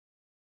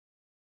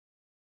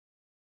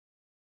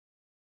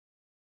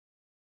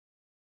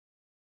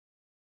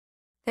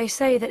They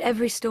say that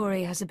every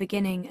story has a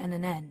beginning and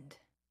an end,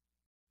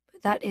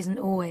 but that isn't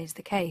always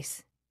the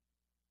case.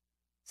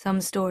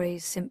 Some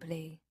stories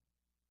simply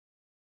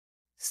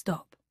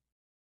stop.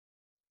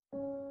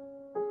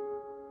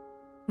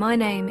 My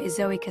name is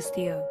Zoe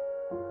Castillo.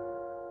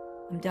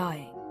 I'm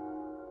dying.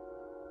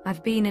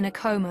 I've been in a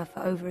coma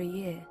for over a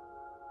year.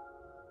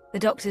 The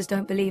doctors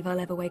don't believe I'll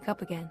ever wake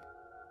up again.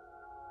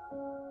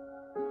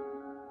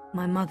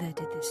 My mother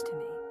did this to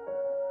me.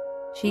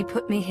 She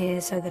put me here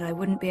so that I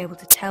wouldn't be able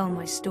to tell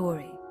my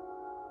story,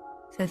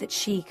 so that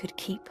she could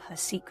keep her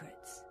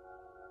secrets.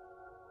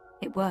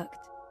 It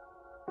worked.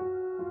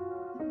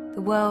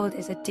 The world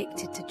is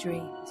addicted to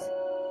dreams,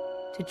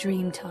 to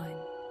dream time.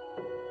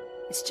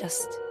 It's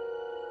just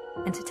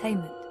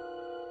entertainment.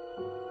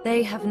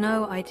 They have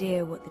no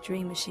idea what the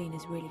dream machine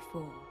is really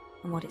for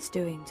and what it's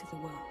doing to the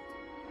world.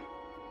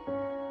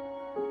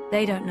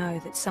 They don't know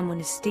that someone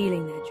is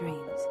stealing their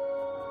dreams,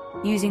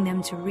 using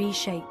them to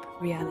reshape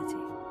reality.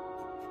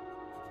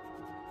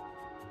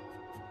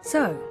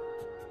 So,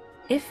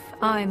 if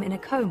I'm in a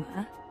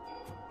coma,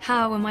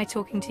 how am I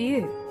talking to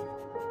you?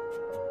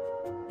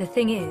 The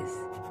thing is,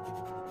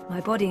 my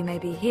body may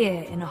be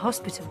here in a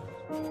hospital,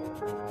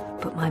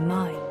 but my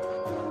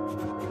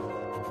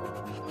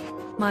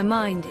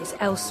mind is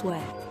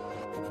elsewhere.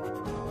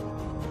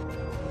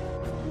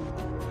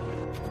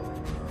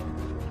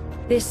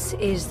 This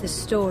is the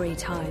story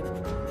time.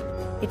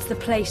 It's the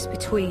place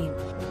between.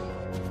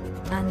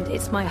 And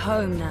it's my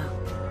home now.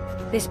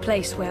 This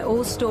place where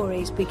all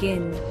stories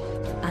begin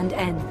and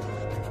end,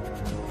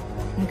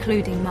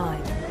 including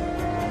mine.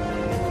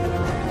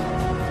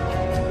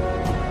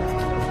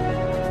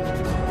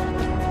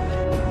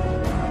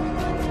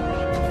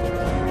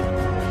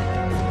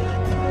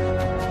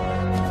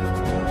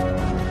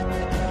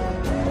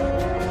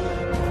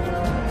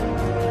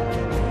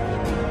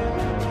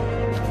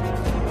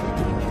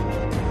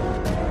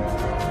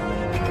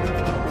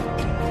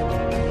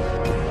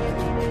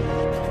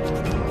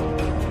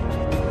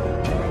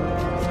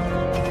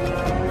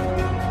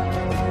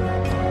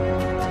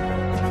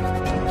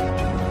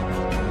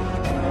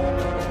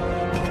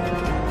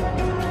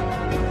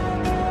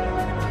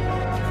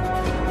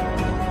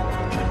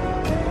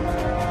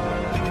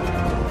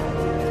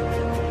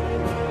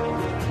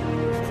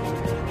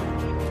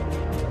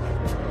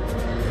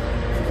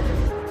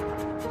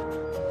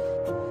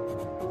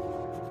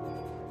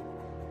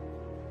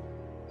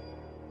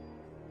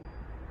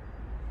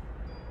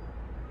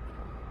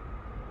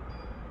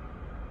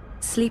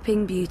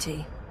 Sleeping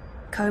Beauty.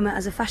 Coma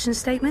as a fashion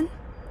statement?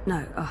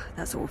 No, oh,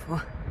 that's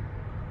awful.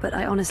 But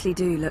I honestly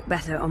do look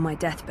better on my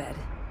deathbed.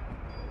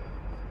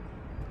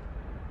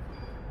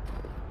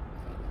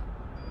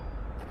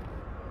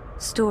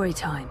 Story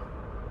time.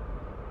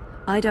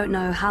 I don't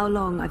know how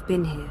long I've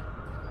been here.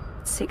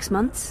 6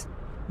 months?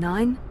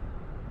 9?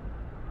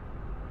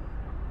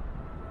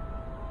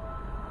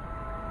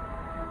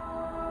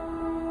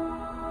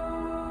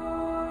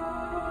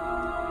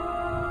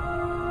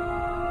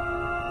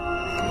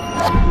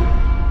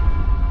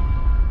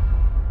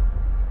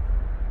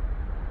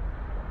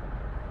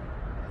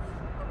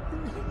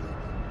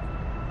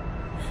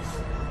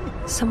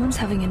 Someone's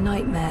having a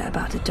nightmare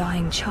about a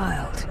dying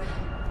child.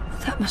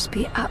 That must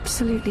be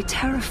absolutely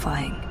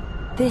terrifying.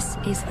 This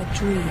is a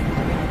dream.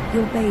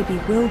 Your baby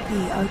will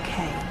be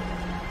okay.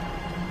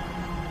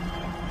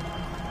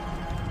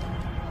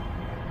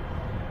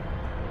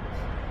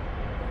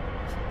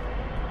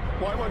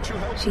 Why won't you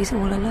help? She's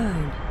all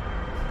alone.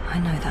 I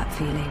know that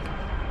feeling.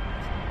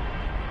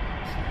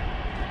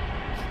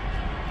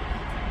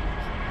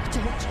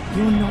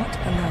 You're not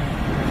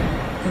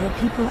alone. There are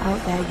people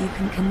out there you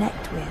can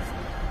connect with.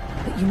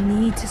 But you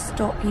need to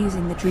stop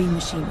using the dream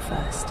machine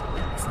first.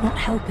 It's not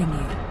helping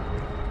you.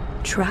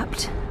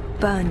 Trapped,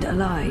 burned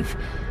alive.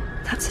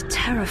 That's a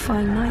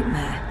terrifying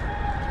nightmare.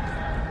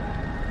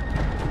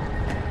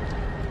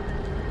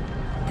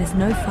 There's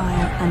no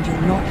fire and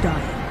you're not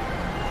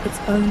dying. It's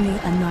only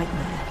a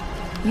nightmare.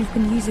 You've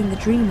been using the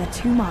dreamer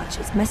too much.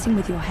 It's messing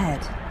with your head.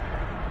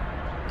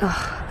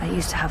 Ugh, I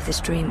used to have this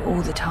dream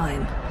all the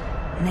time.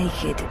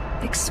 Naked,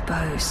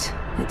 exposed.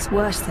 It's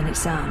worse than it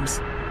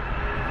sounds.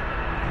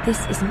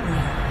 This isn't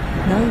real.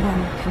 No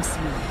one can see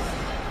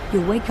you.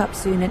 You'll wake up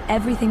soon and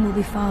everything will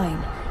be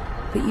fine.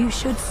 But you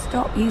should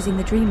stop using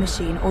the dream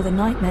machine or the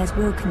nightmares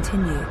will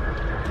continue.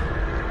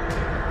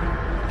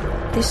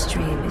 This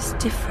dream is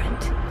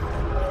different.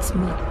 It's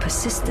more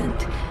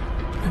persistent.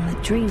 And the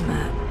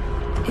dreamer,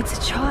 it's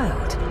a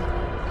child.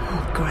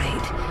 Oh,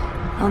 great.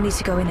 I'll need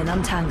to go in and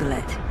untangle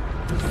it.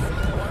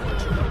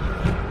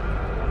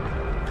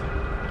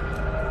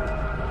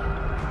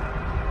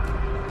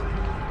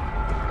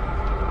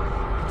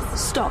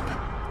 Stop.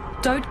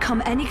 Don't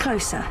come any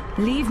closer.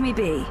 Leave me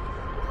be.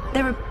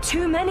 There are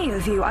too many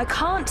of you. I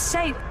can't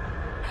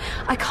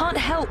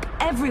help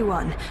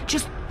everyone.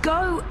 Just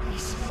go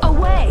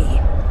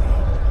away.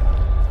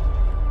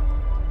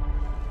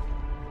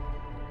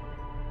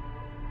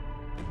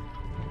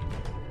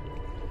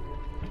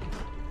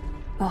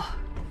 Oh,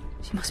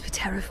 she must be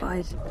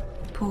terrified.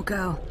 Poor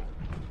girl.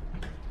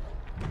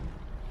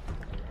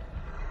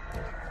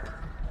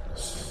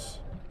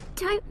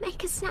 Don't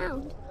make a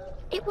sound.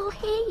 It will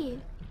hear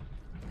you.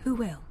 Who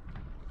will?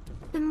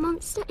 The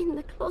monster in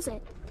the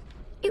closet.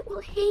 It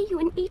will hear you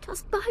and eat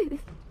us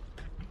both.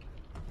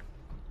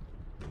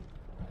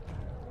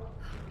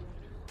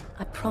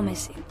 I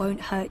promise it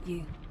won't hurt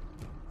you.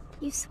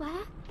 You swear?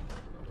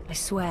 I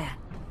swear.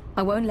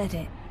 I won't let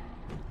it.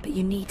 But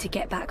you need to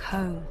get back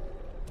home.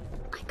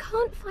 I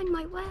can't find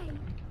my way.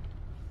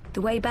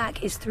 The way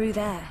back is through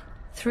there.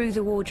 Through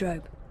the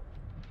wardrobe.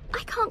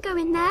 I can't go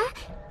in there.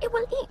 It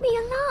will eat me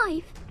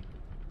alive.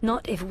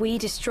 Not if we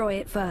destroy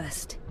it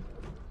first.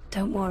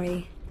 Don't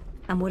worry.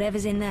 And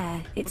whatever's in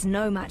there, it's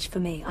no match for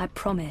me, I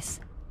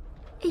promise.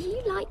 Are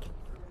you like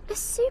a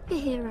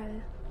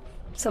superhero?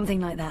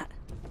 Something like that.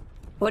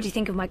 What do you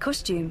think of my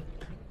costume?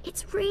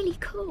 It's really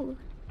cool.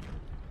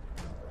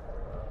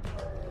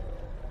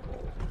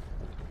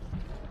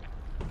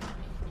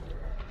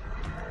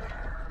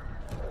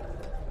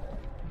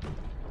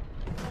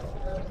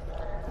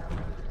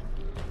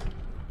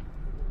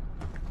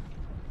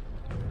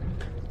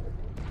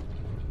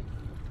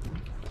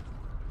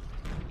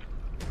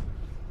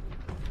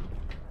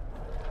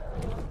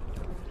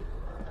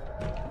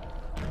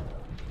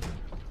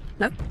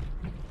 Nope.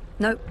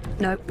 Nope,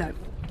 nope, nope.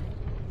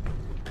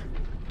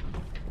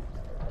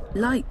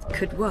 Light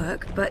could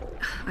work, but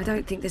I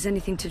don't think there's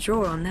anything to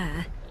draw on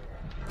there.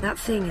 That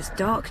thing is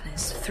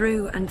darkness,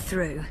 through and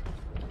through.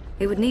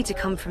 It would need to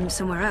come from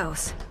somewhere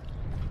else.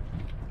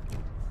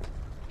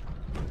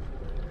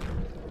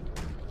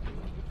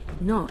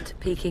 Not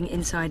peeking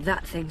inside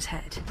that thing's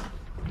head.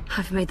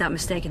 I've made that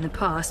mistake in the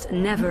past,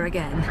 never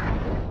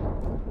again.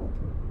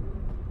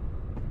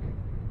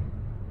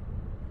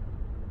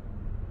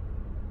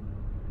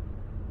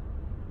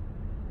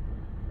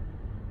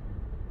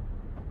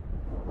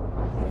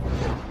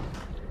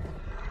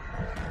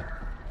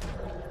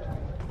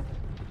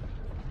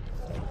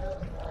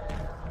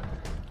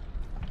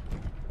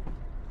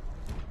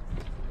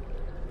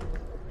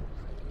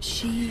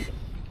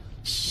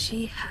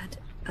 She had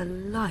a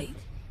light.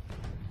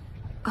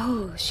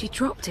 Oh, she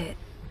dropped it.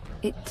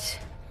 It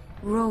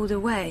rolled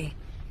away.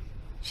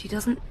 She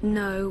doesn't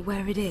know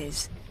where it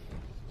is.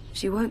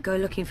 She won't go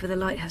looking for the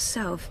light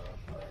herself.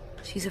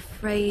 She's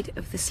afraid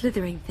of the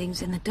slithering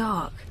things in the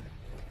dark.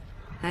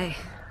 Hey,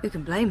 who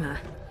can blame her?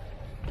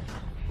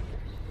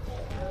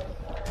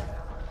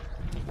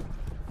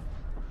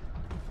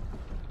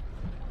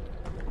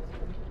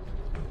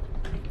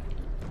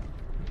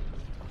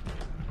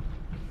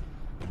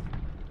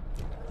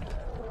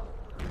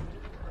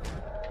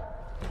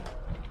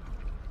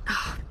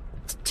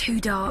 Too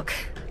dark.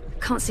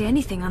 Can't see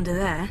anything under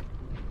there.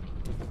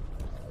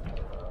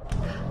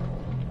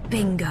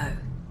 Bingo.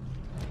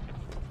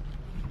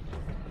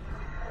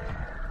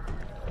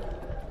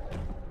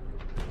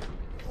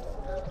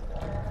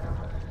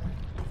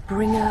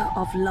 Bringer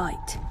of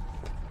light.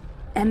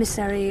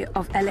 Emissary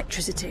of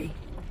electricity.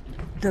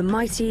 The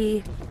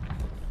mighty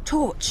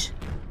torch.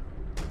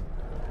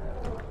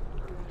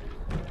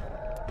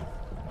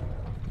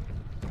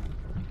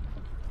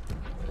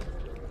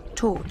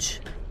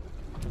 Torch.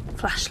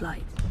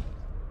 Flashlight.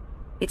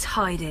 It's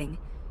hiding.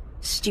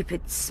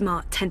 Stupid,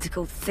 smart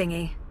tentacle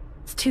thingy.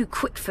 It's too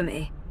quick for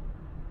me.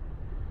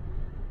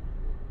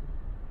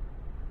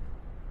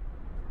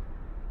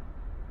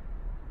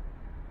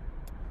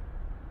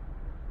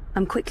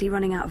 I'm quickly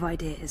running out of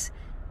ideas.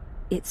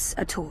 It's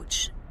a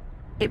torch.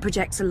 It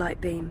projects a light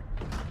beam.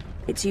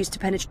 It's used to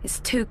penetrate. It's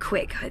too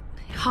quick. It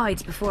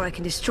hides before I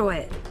can destroy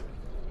it.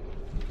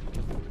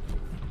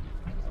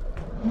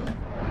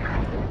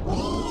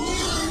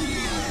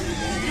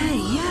 Hey,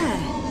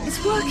 yeah,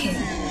 it's working.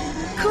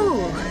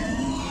 Cool.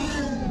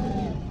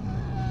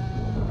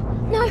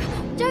 No,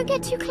 don't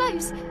get too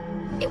close.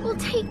 It will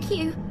take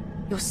you.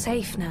 You're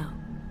safe now.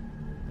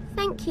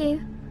 Thank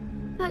you.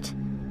 But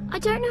I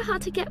don't know how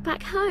to get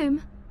back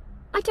home.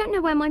 I don't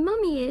know where my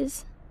mummy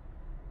is.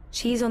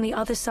 She's on the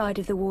other side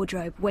of the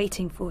wardrobe,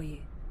 waiting for you.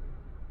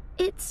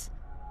 It's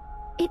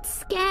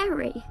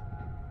scary.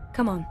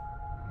 Come on.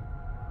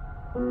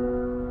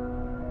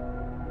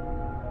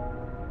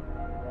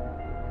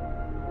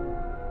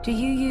 Do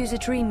you use a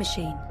dream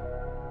machine?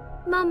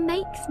 Mum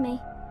makes me.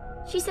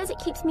 She says it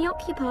keeps me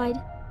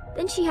occupied.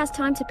 Then she has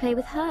time to play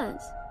with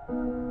hers.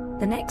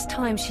 The next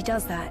time she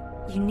does that,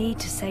 you need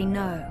to say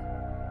no.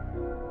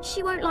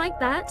 She won't like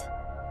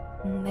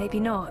that. Maybe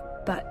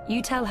not, but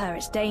you tell her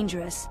it's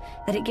dangerous,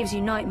 that it gives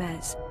you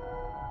nightmares.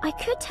 I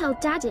could tell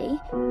Daddy.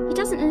 He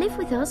doesn't live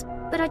with us,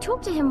 but I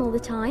talk to him all the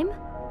time.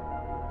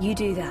 You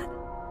do that.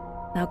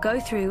 Now go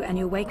through and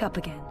you'll wake up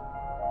again.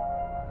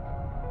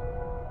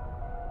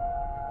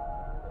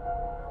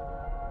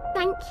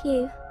 Thank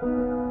you.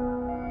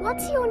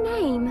 What's your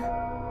name?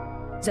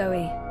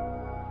 Zoe.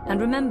 And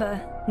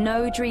remember,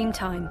 no dream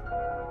time.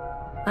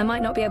 I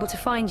might not be able to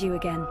find you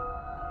again.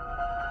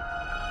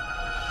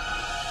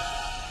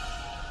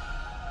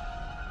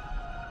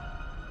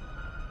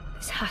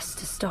 This has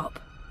to stop.